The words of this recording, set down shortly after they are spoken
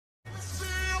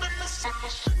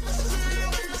What's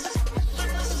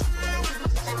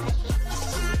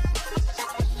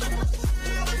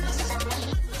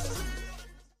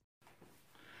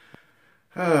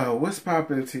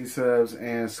poppin', T-Subs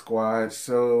and Squad?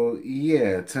 So,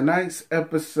 yeah, tonight's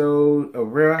episode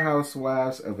of Real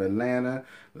Housewives of Atlanta.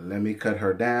 Let me cut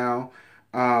her down.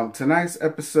 Tonight's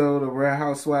episode of Real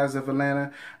Housewives of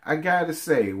Atlanta, I gotta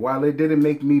say, while it didn't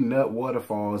make me nut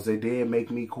waterfalls, it did make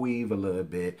me queeve a little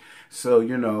bit. So,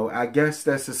 you know, I guess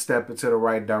that's a step into the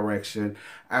right direction.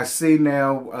 I see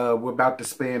now we're about to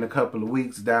spend a couple of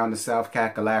weeks down to South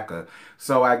Kakalaka.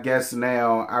 So I guess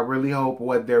now I really hope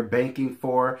what they're banking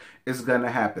for is going to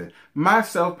happen.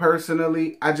 Myself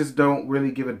personally, I just don't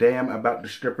really give a damn about the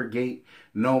stripper gate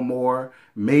no more.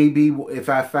 Maybe if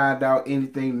I find out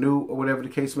anything new or whatever the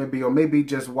case may be, or maybe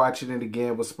just watching it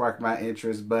again will spark my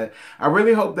interest. But I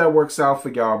really hope that works out for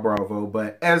y'all, Bravo.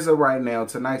 But as of right now,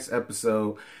 tonight's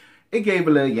episode, it gave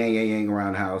a little yang yang yang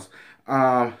around the house.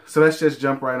 So let's just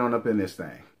jump right on up in this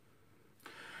thing.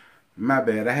 My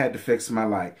bad, I had to fix my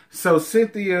light. So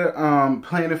Cynthia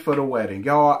planning for the wedding.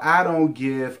 Y'all, I don't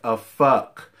give a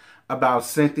fuck about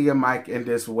Cynthia, Mike, and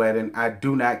this wedding. I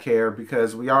do not care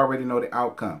because we already know the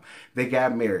outcome. They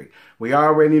got married. We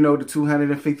already know the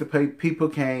 250 people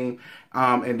came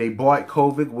and they bought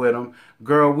COVID with them.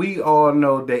 Girl, we all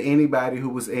know that anybody who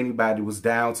was anybody was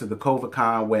down to the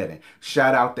COVIDCon wedding.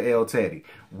 Shout out to L. Teddy.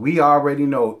 We already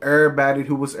know everybody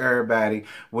who was everybody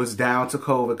was down to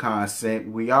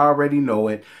COVIDCon. We already know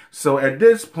it. So at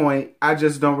this point, I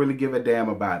just don't really give a damn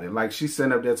about it. Like she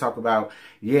sent up there talk about,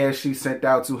 yeah, she sent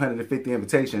out 250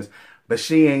 invitations, but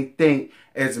she ain't think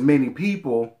as many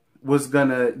people was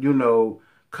gonna, you know,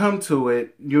 come to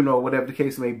it, you know, whatever the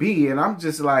case may be. And I'm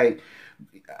just like,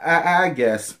 I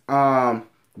guess.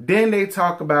 Then they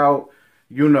talk about,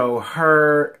 you know,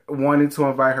 her wanting to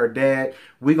invite her dad.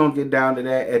 We're going to get down to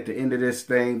that at the end of this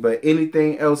thing. But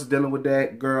anything else dealing with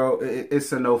that, girl,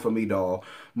 it's a no for me, doll.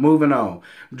 Moving on.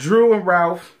 Drew and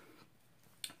Ralph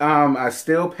are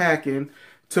still packing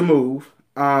to move.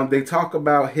 They talk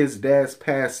about his dad's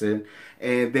passing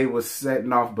and they were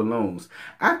setting off balloons.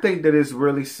 I think that it's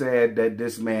really sad that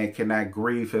this man cannot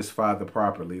grieve his father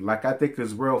properly. Like, I think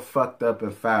it's real fucked up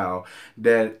and foul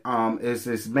that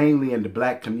is mainly in the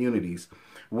black communities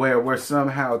where we're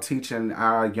somehow teaching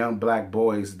our young black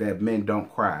boys that men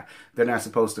don't cry. They're not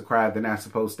supposed to cry. They're not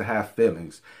supposed to have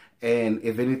feelings. And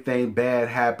if anything bad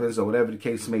happens or whatever the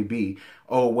case may be,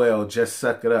 oh well, just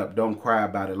suck it up. Don't cry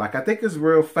about it. Like, I think it's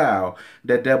real foul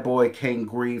that that boy can't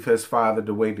grieve his father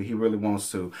the way that he really wants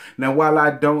to. Now, while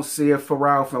I don't see it for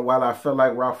Ralph, and while I feel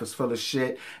like Ralph is full of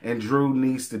shit, and Drew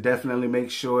needs to definitely make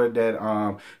sure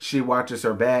that she watches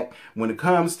her back, when it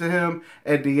comes to him,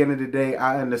 at the end of the day,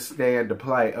 I understand the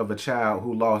plight of a child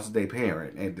who lost their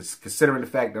parent. And considering the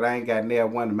fact that I ain't got near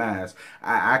one of mine,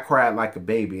 I cried like a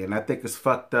baby. And I think it's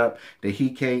fucked up that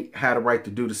he can't have the right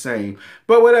to do the same.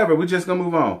 But whatever, we're just gonna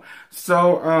move on.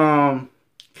 So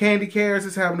Candy Cares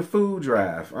is having a food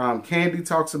drive. Candy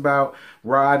talks about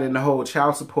Rod and the whole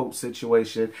child support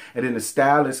situation, and then the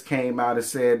stylist came out and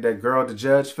said that, girl, the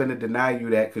judge finna deny you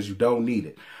that because you don't need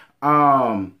it.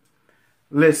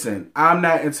 Listen, I'm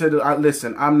not into the,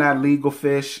 listen, I'm not legal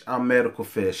fish, I'm medical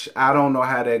fish. I don't know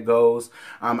how that goes.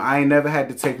 I ain't never had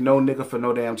to take no nigga for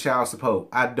no damn child support.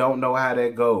 I don't know how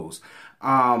that goes.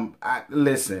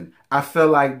 Listen, I feel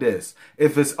like this.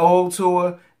 If it's old to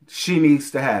her, she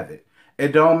needs to have it.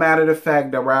 It don't matter the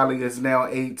fact that Riley is now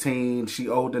 18. She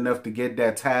old enough to get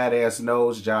that tight ass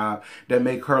nose job that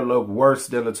make her look worse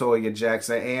than Latoya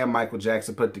Jackson and Michael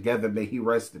Jackson put together. May he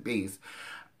rest in peace.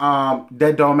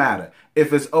 That don't matter.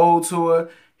 If it's old to her,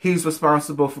 he's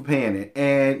responsible for paying it.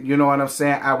 And you know what I'm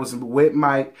saying? I was with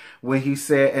Mike when he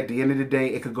said at the end of the day,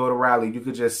 it could go to Riley. You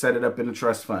could just set it up in the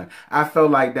trust fund. I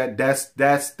felt like that's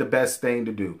the best thing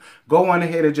to do. Go on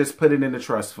ahead and just put it in the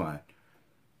trust fund.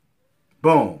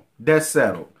 Boom. That's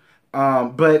settled.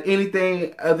 But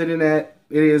anything other than that,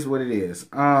 it is what it is.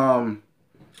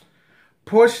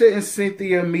 Portia and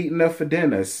Cynthia meeting up for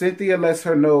dinner. Cynthia lets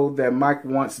her know that Mike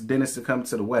wants Dennis to come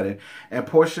to the wedding, and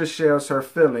Portia shares her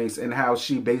feelings and how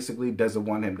she basically doesn't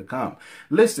want him to come.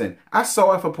 Listen, I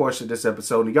saw it for Portia this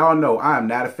episode, and y'all know I am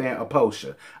not a fan of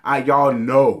Portia. Y'all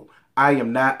know I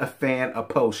am not a fan of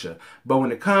Portia. But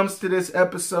when it comes to this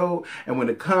episode, and when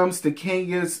it comes to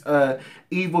Kenya's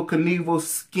evil Knievel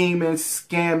scheming,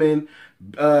 scamming,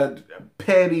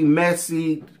 petty,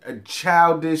 messy,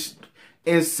 childish,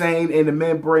 insane in the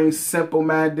membrane,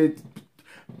 simple-minded,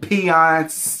 peon,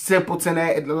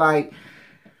 simpleton, like,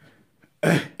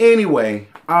 anyway,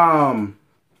 I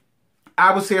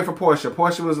was here for Portia.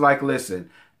 Portia was like, listen,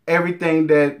 everything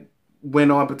that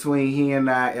went on between he and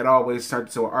I, it always turned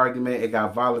into an argument. It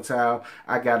got volatile.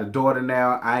 I got a daughter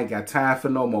now. I ain't got time for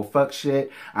no more fuck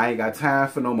shit. I ain't got time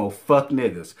for no more fuck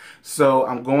niggas. So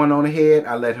I'm going on ahead.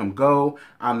 I let him go.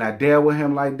 I'm not there with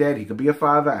him like that. He could be a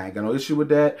father. I ain't got no issue with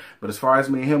that. But as far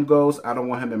as me and him goes, I don't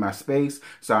want him in my space.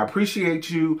 So I appreciate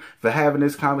you for having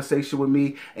this conversation with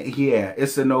me. And yeah,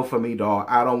 it's a no for me, dog.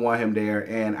 I don't want him there.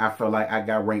 And I feel like I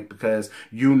got ranked because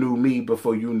you knew me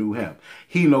before you knew him.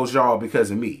 He knows y'all because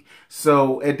of me.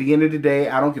 So at the end of the day,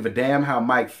 I don't give a damn how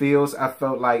Mike feels. I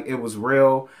felt like it was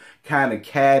real kind of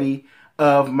catty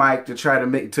of Mike to try to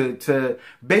make to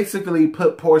basically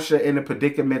put Portia in a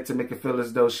predicament to make it feel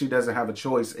as though she doesn't have a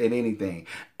choice in anything.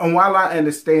 And while I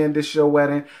understand this your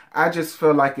wedding, I just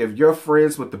feel like if you're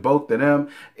friends with the both of them,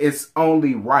 it's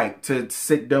only right to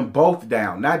sit them both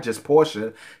down, not just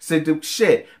Portia. Sit them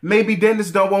shit. Maybe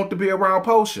Dennis don't want to be around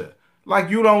Portia. Like,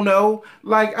 you don't know.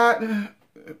 Like,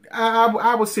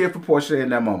 I was here for Portia in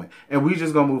that moment. And we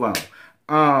just gonna move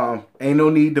on. Ain't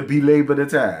no need to belabor the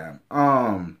time.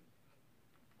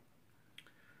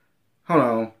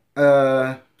 Hold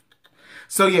on.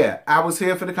 So yeah, I was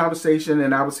here for the conversation,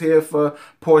 and I was here for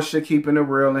Portia keeping it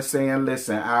real and saying,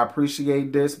 listen, I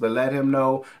appreciate this, but let him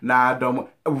know, nah, I don't.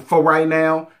 For right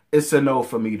now, it's a no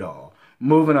for me, dog.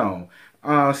 Moving on.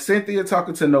 Cynthia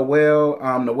talking to Noelle.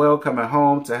 Noelle coming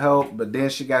home to help, but then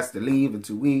she got to leave in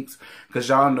 2 weeks because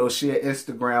y'all know she an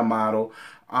Instagram model.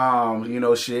 You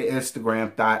know, she an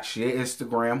Instagram thought, she an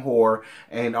Instagram whore,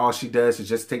 and all she does is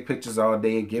just take pictures all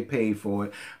day and get paid for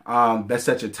it. That's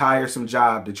such a tiresome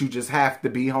job that you just have to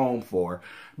be home for.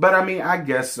 But I mean, I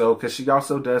guess so, because she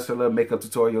also does her little makeup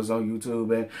tutorials on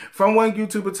YouTube. And from one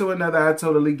YouTuber to another, I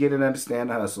totally get and understand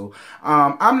the hustle.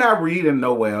 I'm not reading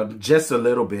Noelle, just a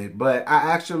little bit, but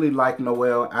I actually like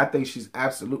Noelle. I think she's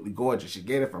absolutely gorgeous. She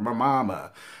get it from her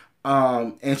mama.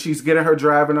 And she's getting her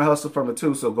drive and her hustle from it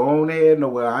too. So go on ahead,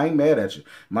 Noelle. I ain't mad at you.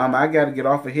 Mama, I got to get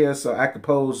off of here so I can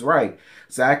pose right,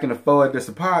 so I can afford this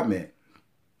apartment.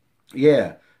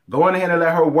 Yeah. Go on ahead and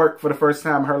let her work for the first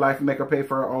time in her life and make her pay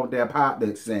for her own damn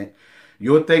apartment cent.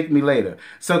 You'll thank me later.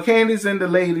 So Candice and the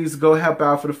ladies go help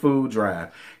out for the food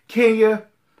drive. Kenya,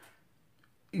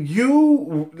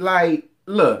 you, like,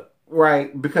 look,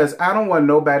 right, because I don't want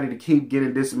nobody to keep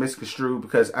getting this misconstrued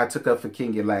because I took up for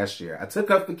Kenya last year. I took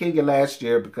up for Kenya last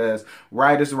year because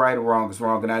right is right and wrong is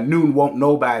wrong, and I knew won't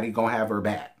nobody gonna have her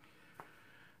back.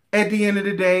 At the end of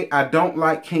the day, I don't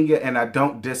like Kenya and I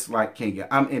don't dislike Kenya.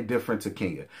 I'm indifferent to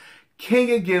Kenya.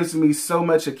 Kenya gives me so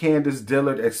much of Candace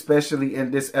Dillard, especially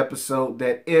in this episode,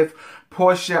 that if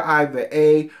Portia either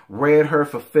A, read her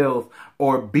for filth,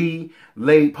 or B,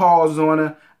 laid paws on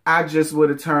her, I just would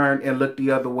have turned and looked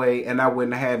the other way and I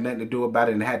wouldn't have had nothing to do about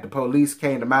it. And had the police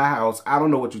came to my house, I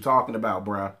don't know what you're talking about,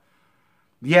 bruh.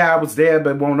 Yeah, I was there,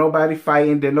 but won't nobody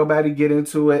fighting, did nobody get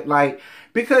into it? Like,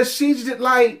 because she's just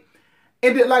like,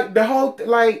 and it, like, the whole,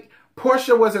 like,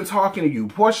 Portia wasn't talking to you.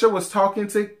 Portia was talking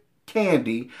to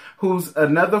Candy, who's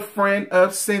another friend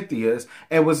of Cynthia's,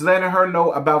 and was letting her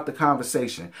know about the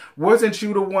conversation. Wasn't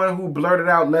you the one who blurted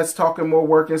out, let's talk and more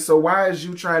working? So why is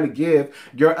you trying to give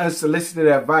your unsolicited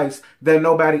advice that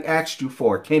nobody asked you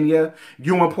for, Kenya?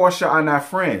 You and Portia are not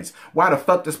friends. Why the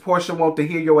fuck does Portia want to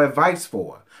hear your advice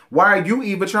for? Why are you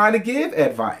even trying to give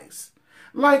advice?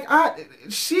 Like,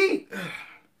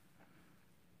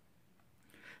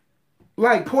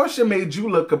 like, Portia made you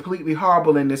look completely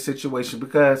horrible in this situation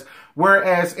because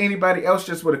whereas anybody else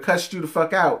just would have cussed you the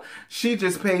fuck out, she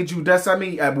just paid you dust. I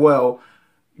mean, well,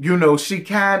 you know, she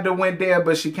kind of went there,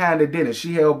 but she kind of didn't.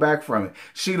 She held back from it.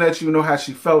 She let you know how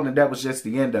she felt, and that was just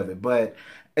the end of it. But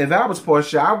if I was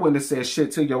Portia, I wouldn't have said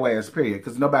shit to your ass, period,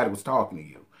 because nobody was talking to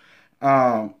you.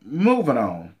 Moving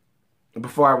on,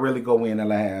 before I really go in and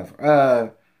laugh.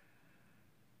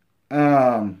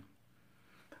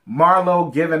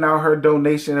 Marlo giving out her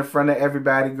donation in front of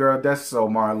everybody, girl. That's so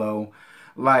Marlo.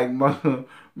 Like,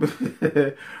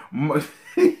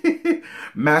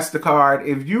 MasterCard,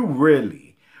 if you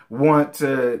really want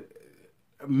to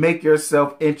make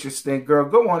yourself interesting, girl,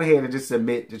 go on ahead and just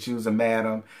admit that you was a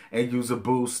madam and use a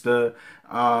booster.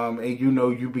 And you know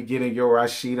you be getting your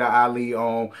Rashida Ali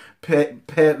on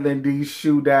peddling these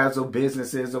shoe dazzle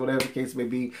businesses or whatever the case may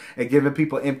be, and giving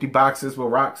people empty boxes with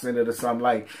rocks in it or something.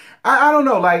 Like, I don't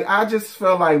know. Like, I just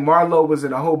felt like Marlo was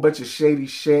in a whole bunch of shady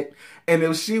shit. And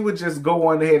if she would just go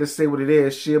on ahead and say what it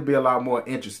is, she'll be a lot more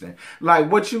interesting. Like,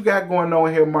 what you got going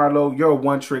on here, Marlo, you're a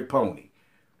one-trick pony.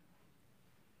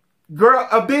 Girl,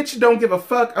 a bitch don't give a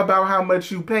fuck about how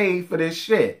much you paid for this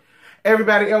shit.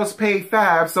 Everybody else paid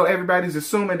 $5, so everybody's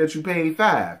assuming that you paid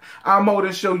 $5. I'm more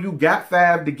than sure you got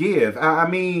 $5 to give. I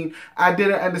mean, I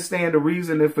didn't understand the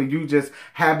reasoning for you just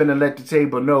having to let the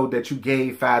table know that you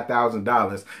gave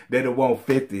 $5,000, that it won't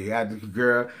 $50.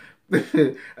 Girl,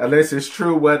 unless it's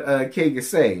true what King is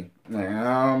saying.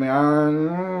 I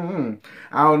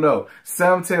don't know.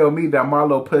 Some tell me that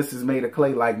Marlo pussy's made of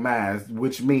clay like mine,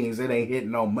 which means it ain't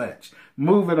hitting on much.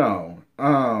 Moving on.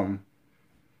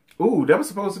 Ooh, that was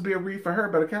supposed to be a read for her,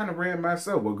 but I kind of read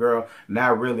myself. Well, girl,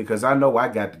 not really, because I know I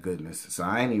got the goodness, so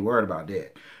I ain't even worried about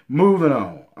that. Moving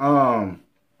on.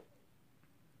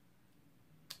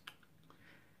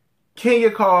 Kenya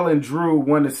calling Drew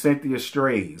one of Cynthia's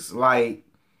strays. Like,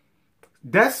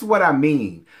 that's what I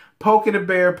mean. Poking the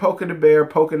bear, poking the bear,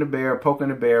 poking the bear, poking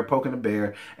the bear, poking the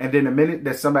bear. And then the minute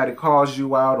that somebody calls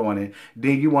you out on it,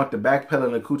 then you want the backpedal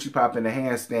and the coochie pop in the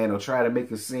handstand or try to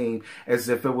make it seem as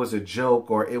if it was a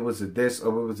joke or it was a this or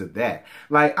it was a that.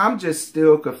 Like, I'm just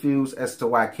still confused as to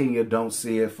why Kenya don't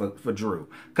see it for Drew.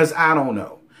 Because I don't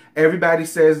know. Everybody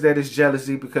says that it's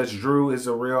jealousy because Drew is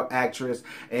a real actress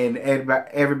and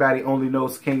everybody only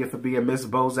knows Kenya for being Miss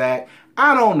Bozak.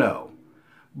 I don't know.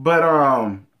 But,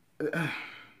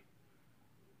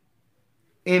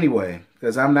 anyway,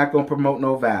 because I'm not going to promote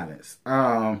no violence.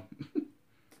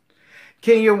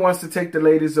 Kenya wants to take the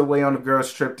ladies away on a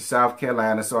girls' trip to South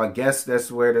Carolina, so I guess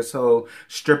that's where this whole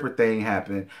stripper thing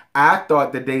happened. I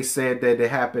thought that they said that it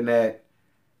happened at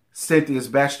Cynthia's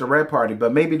bachelorette party,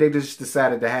 but maybe they just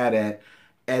decided to have that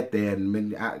at there.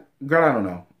 Girl, I don't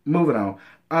know. Moving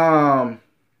on.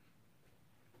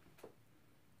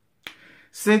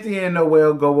 Cynthia and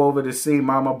Noelle go over to see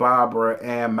Mama Barbara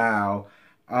and Mal.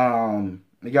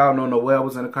 Y'all know Noelle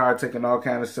was in the car taking all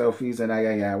kind of selfies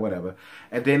and whatever.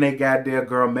 And then they got their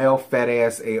girl Mel fat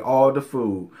ass ate all the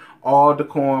food, all the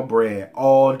cornbread,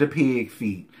 all the pig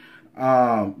feet.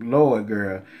 Lord,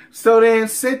 girl. So then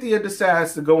Cynthia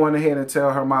decides to go on ahead and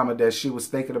tell her mama that she was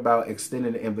thinking about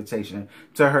extending the invitation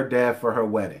to her dad for her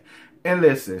wedding. And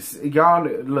listen, y'all,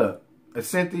 look,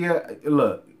 Cynthia,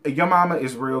 look, your mama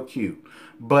is real cute,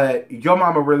 but your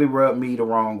mama really rubbed me the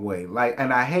wrong way. Like,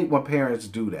 and I hate when parents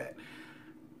do that.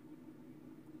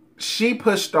 She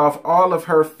pushed off all of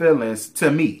her feelings to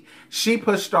me. She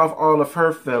pushed off all of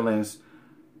her feelings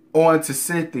onto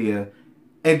Cynthia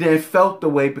and then felt the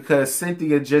way because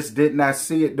Cynthia just did not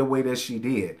see it the way that she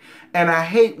did. And I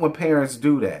hate when parents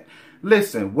do that.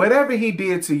 Listen, whatever he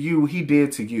did to you, he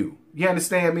did to you. You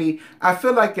understand me? I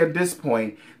feel like at this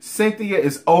point, Cynthia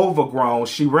is overgrown.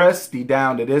 She rusty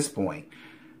down to this point.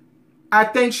 I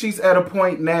think she's at a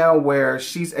point now where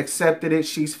she's accepted it.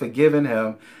 She's forgiven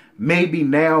him. Maybe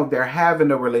now they're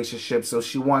having a relationship, so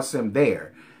she wants him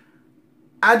there.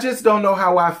 I just don't know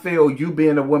how I feel, you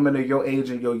being a woman of your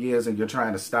age and your years, and you're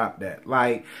trying to stop that.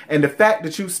 Like, and the fact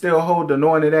that you still hold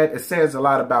on to that, it says a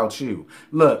lot about you.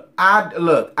 Look,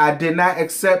 I did not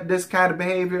accept this kind of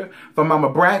behavior from Mama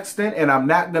Braxton, and I'm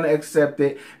not going to accept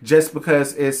it just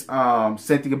because it's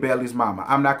Cynthia Bailey's mama.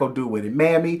 I'm not going to do with it.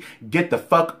 Mammy, get the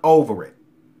fuck over it.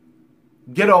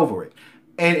 Get over it.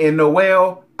 And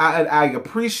Noelle, I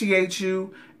appreciate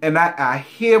you, and I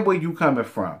hear where you coming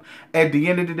from. At the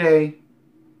end of the day,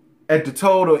 at the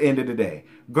total end of the day,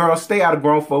 girl, stay out of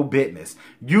grown folk business.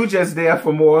 You just there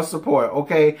for moral support,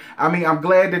 okay? I mean, I'm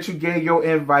glad that you gave your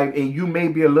invite, and you may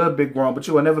be a little bit grown, but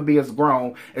you will never be as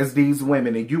grown as these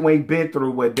women, and you ain't been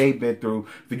through what they've been through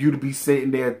for you to be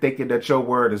sitting there thinking that your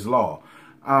word is law.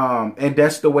 And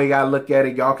that's the way I look at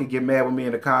it. Y'all can get mad with me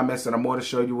in the comments, and I'm more than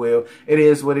sure you will. It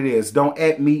is what it is. Don't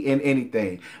at me in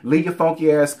anything. Leave your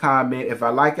funky ass comment. If I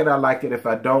like it, I like it. If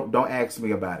I don't ask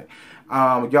me about it.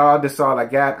 Y'all, that's all I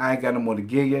got. I ain't got no more to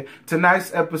give you.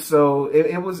 Tonight's episode,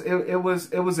 it was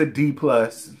a D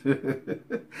plus.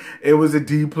 It was a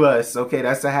D plus. Okay,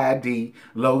 that's a high D,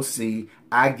 low C.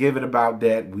 I give it about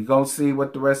that. We gonna see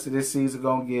what the rest of this season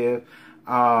gonna give.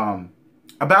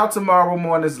 About tomorrow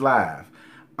morning's live.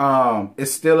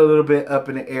 It's still a little bit up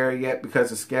in the air yet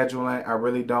because of scheduling. I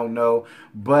really don't know,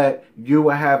 but you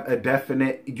will have a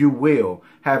definite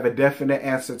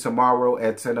answer tomorrow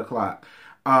at 10 o'clock.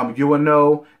 You will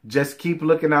know. Just keep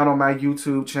looking out on my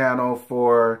YouTube channel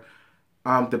for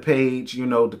the page, you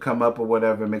know, to come up or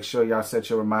whatever. Make sure y'all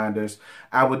set your reminders.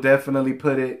 I will definitely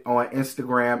put it on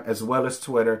Instagram as well as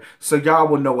Twitter, so y'all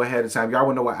will know ahead of time. Y'all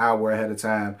will know an hour ahead of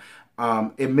time.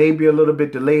 It may be a little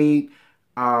bit delayed.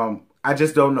 I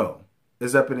just don't know.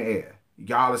 It's up in the air.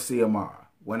 Y'all will see tomorrow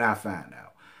when I find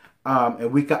out.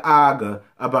 And we can argue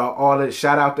about all this.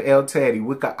 Shout out to El Teddy.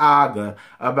 We can argue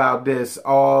about this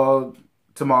all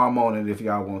tomorrow morning if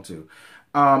y'all want to.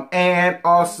 And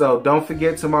also, don't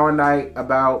forget tomorrow night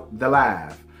about the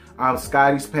live.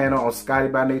 Scotty's panel on Scotty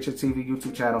by Nature TV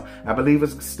YouTube channel. I believe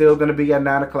it's still going to be at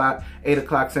 9 o'clock, 8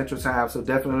 o'clock Central Time. So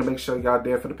definitely make sure y'all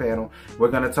there for the panel.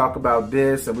 We're going to talk about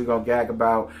this, and we're going to gag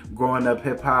about growing up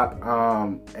hip hop,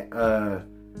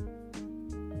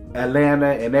 Atlanta,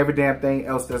 and every damn thing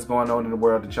else that's going on in the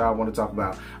world that y'all want to talk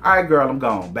about. All right, girl, I'm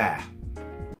gone. Bye.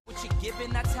 What you're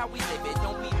giving, that's how we live it.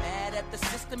 Don't be mad at the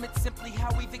system, it's simply how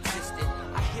we've existed.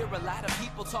 I hear a lot of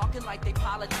people talking like they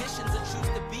politicians and choose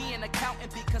to be an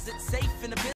accountant because it's safe in the business.